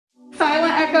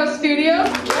Silent Echo Studio.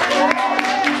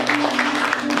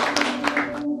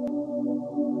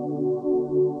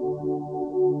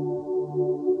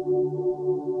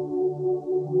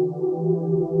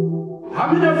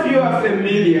 How many of you are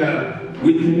familiar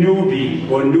with Nubi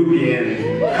or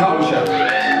Nubian culture?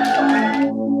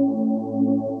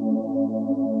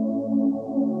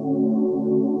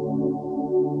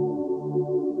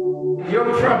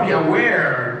 You're probably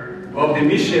aware of the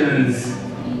missions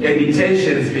and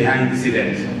intentions behind this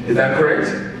event. Is that correct?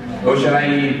 Or shall I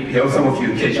help some of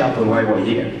you catch up on why we're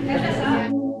here?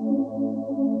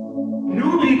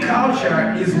 Nubi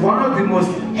culture is one of the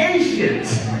most ancient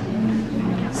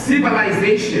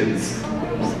civilizations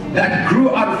that grew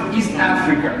out of East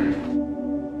Africa.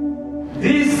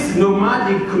 This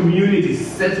nomadic community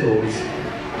settled,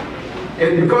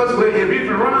 and because where a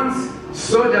river runs,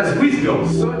 so does wisdom,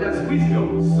 so does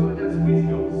wisdom, so does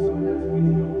wisdom, so does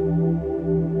wisdom.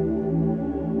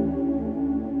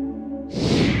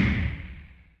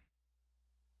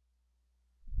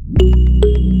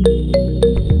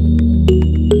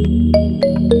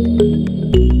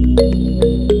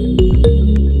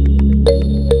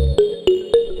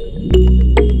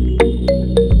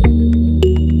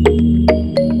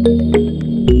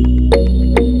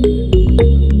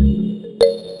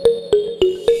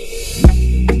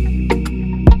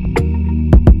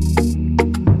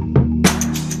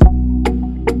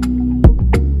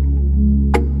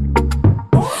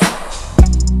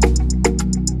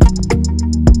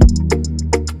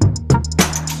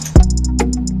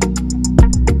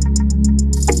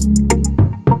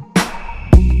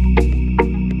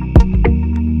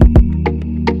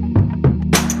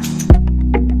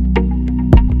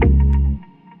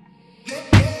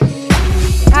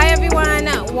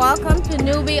 Welcome to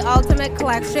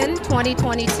NUBIUltimateCollection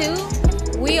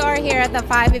 2022. We are here at the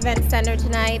 5 Event Center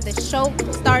tonight. The show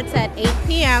starts at 8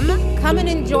 p.m. Come and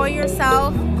enjoy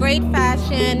yourself. Great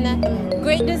fashion,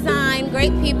 great design,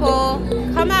 great people.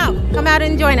 Come out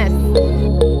and join us.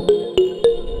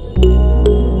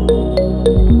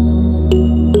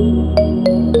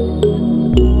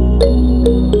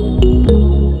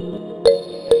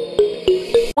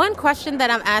 One question that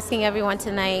I'm asking everyone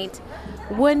tonight,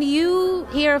 when you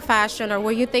hear fashion or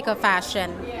when you think of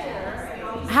fashion,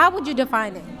 how would you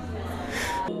define it?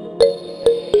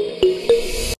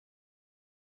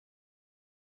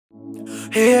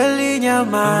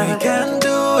 I can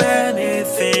do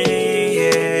anything,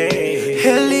 yeah.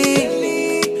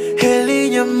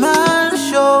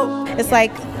 It's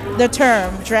like the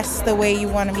term, dress the way you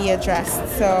want to be addressed.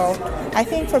 So I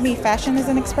think for me, fashion is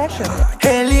an expression.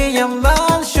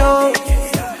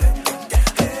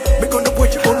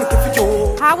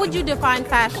 How would you define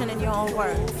fashion in your own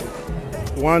words?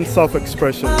 One,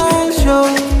 self-expression.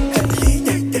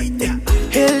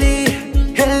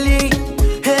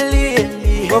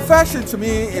 Well, fashion to me,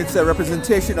 it's a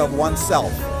representation of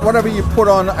oneself. Whatever you put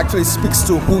on actually speaks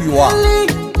to who you are.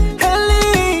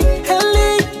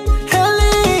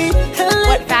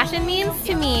 What fashion means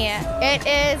to me, it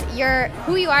is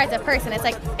who you are as a person. It's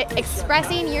like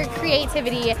expressing your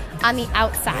creativity on the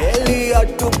outside.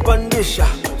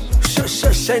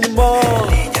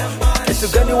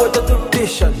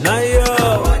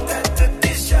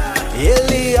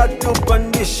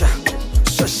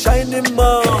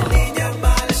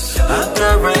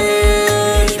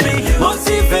 Encourage me,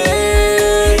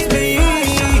 motivate me.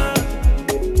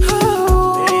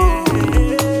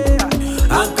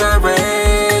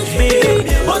 Encourage me,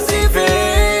 motivate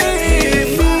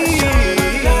me.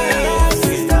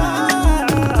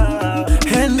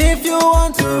 And if you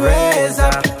want to raise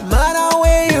up, no matter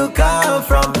where you come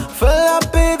from, fill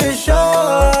up in the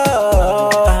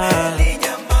show. And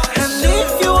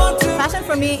if you want to, Fashion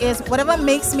for me is whatever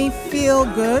makes me feel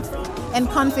good and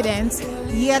confident,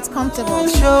 yet comfortable.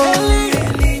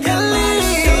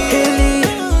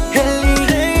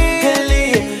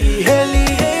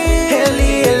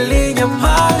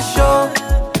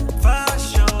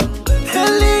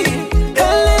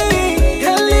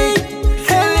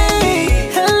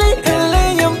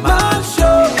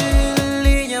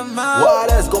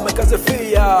 What else gonna make us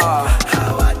feel?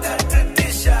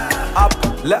 Up,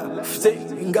 left,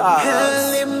 finger.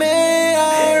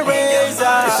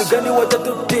 Gani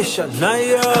watatutisha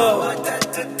nayo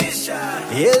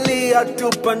ili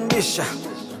atupandisha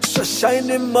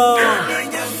shine more.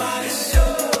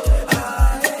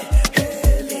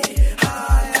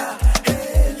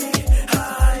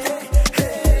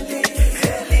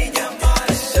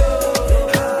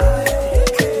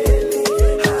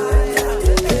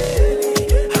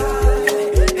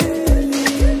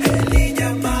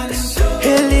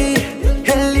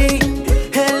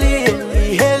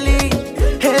 Heli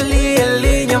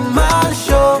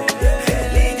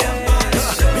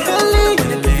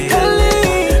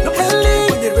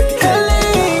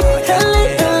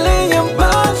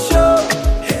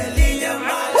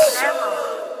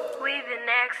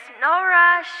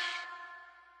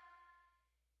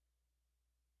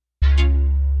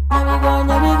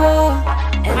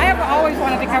I have always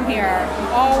wanted to come here,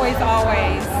 always.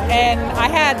 And I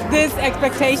had this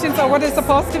expectations of what it's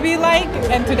supposed to be like,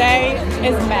 and today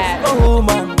is mad.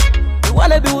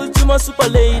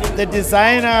 The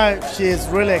designer, she is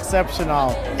really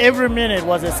exceptional. Every minute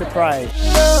was a surprise.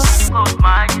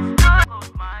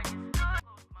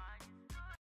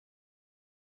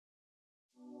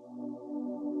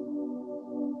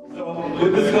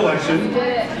 With this collection,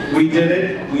 we did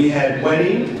it. We had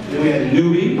wedding, then we had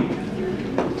Nubi.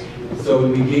 So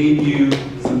we gave you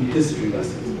some history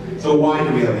lessons. So why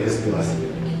do we have a history lesson?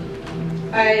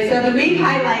 Alright, so the main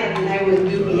highlight of the night was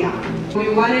Nubia.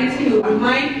 We wanted to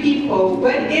remind people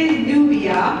what is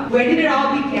Nubia, where did it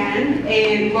all begin,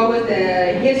 and what was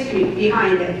the history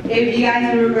behind it. If you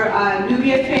guys remember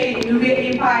Nubia trade, Nubia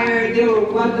Empire, they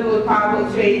were one of the most powerful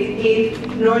trades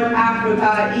in North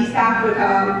Africa, East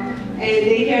Africa, and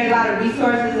they carried a lot of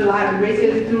resources, a lot of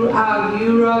riches throughout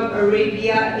Europe,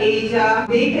 Arabia, Asia.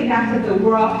 They connected the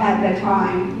world at that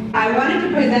time. I wanted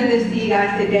to present this to you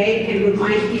guys today and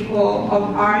remind people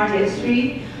of our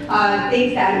history,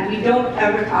 things that we don't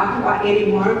ever talk about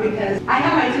anymore, because I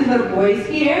have my two little boys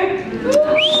here.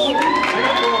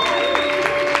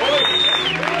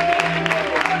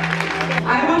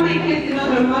 I want my kids to know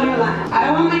their motherland. I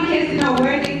want my kids to know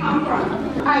where they come from.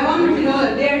 I want them to know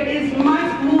that there is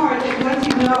much more than what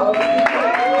you know.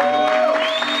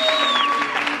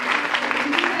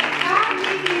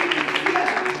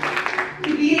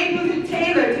 To be able to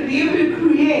tailor, to be able to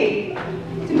create,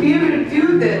 to be able to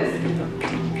do this.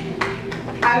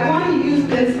 I want to use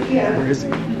this here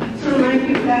to remind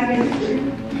people that history.